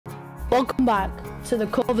Welcome back to the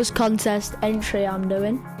Corvus contest entry I'm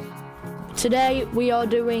doing. Today we are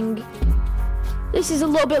doing, this is a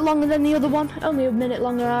little bit longer than the other one, only a minute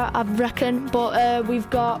longer I reckon, but we've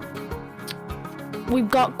got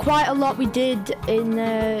quite a lot we did in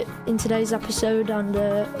today's episode, and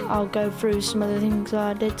I'll go through some of the things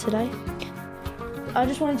I did today. I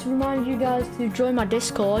just wanted to remind you guys to join my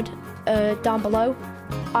Discord down below.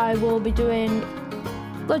 I will be doing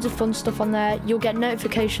loads of fun stuff on there. You'll get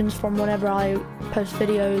notifications from whenever I post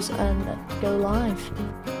videos and go live.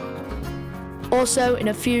 Also, in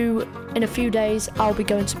a few days, I'll be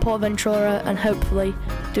going to Port Ventura and hopefully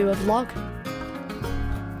do a vlog.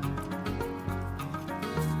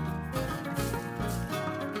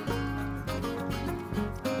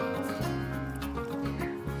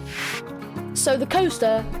 So the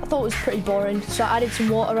coaster, I thought was pretty boring, so I added some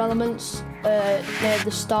water elements near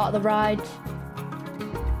the start of the ride.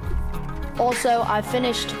 Also, I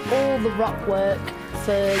finished all the rock work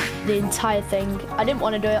for the entire thing. I didn't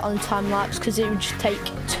want to do it on time lapse because it would just take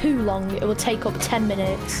too long. It would take up 10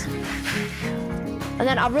 minutes. And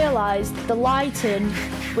then I realised the lighting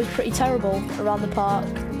was pretty terrible around the park.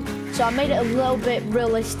 So I made it a little bit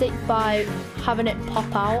realistic by having it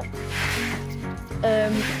pop out.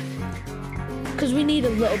 Because we need a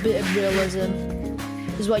little bit of realism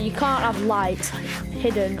as well. You can't have light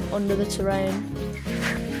hidden under the terrain.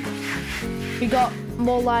 We got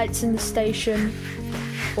more lights in the station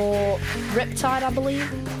for Riptide, I believe.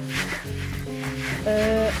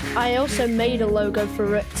 I also made a logo for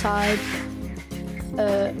Riptide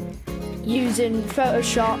using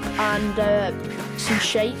Photoshop and some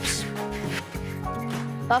shapes.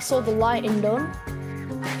 That's all the lighting done.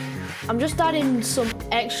 I'm just adding some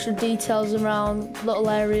extra details around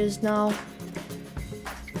little areas now.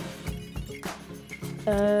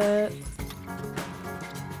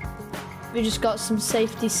 We just got some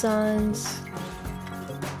safety signs,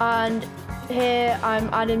 and here I'm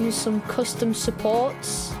adding some custom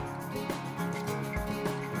supports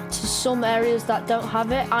to some areas that don't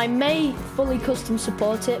have it. I may fully custom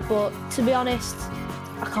support it, but to be honest,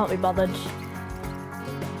 I can't be bothered.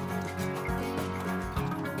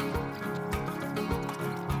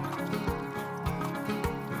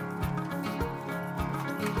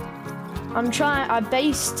 I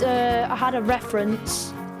had a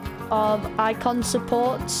reference of icon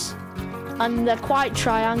supports, and they're quite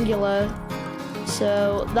triangular,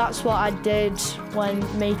 so that's what I did when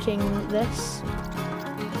making this.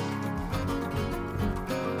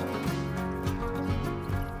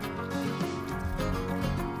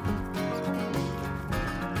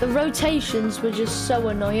 The rotations were just so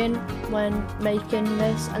annoying when making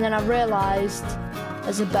this, and then I realised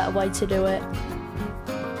there's a better way to do it.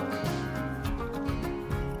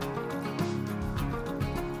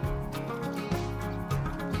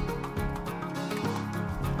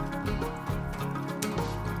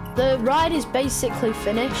 The ride is basically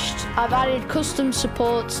finished. I've added custom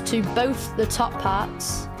supports to both the top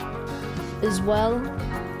parts as well.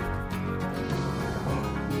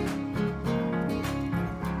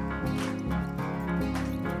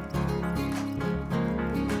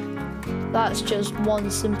 That's just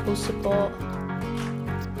one simple support.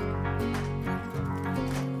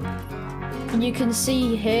 And you can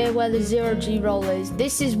see here where the 0G roll is.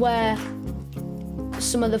 This is where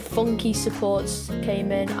some of the funky supports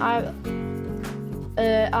came in.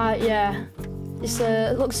 Yeah,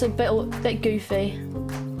 it looks a bit goofy.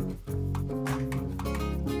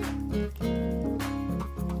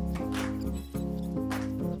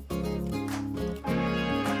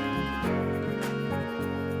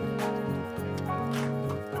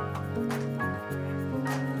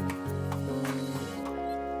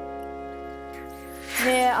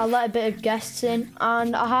 Here I let a bit of guests in,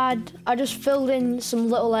 and I just filled in some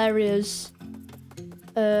little areas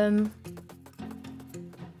where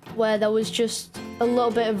there was just a little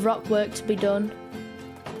bit of rock work to be done.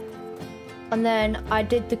 And then I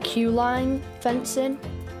did the queue line fencing.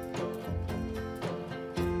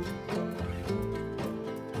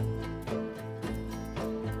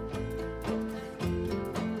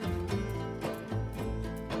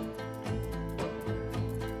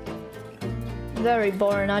 Very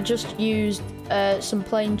boring. I just used some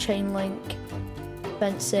plain chain link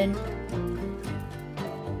fencing.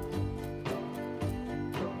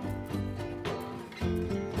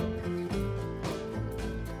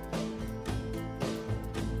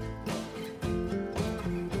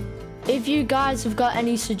 If you guys have got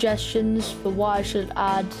any suggestions for what I should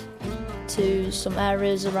add to some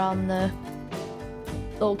areas around the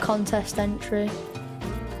little contest entry,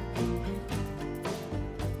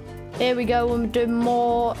 Here we go, we're doing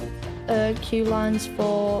more queue lines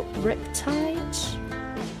for riptides.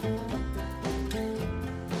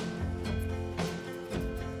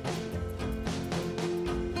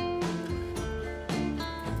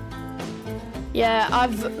 Yeah,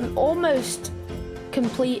 I've almost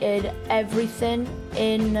completed everything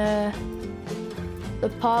in the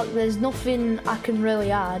park. There's nothing I can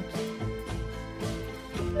really add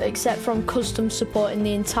except from custom supporting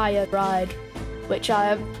the entire ride, which I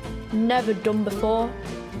have never done before.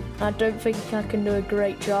 I don't think I can do a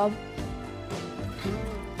great job.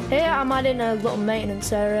 Here I'm adding a little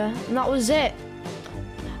maintenance area, and that was it.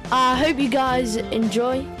 I hope you guys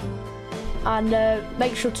enjoy, and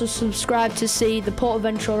make sure to subscribe to see the Port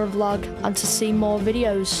Aventura vlog and to see more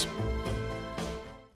videos.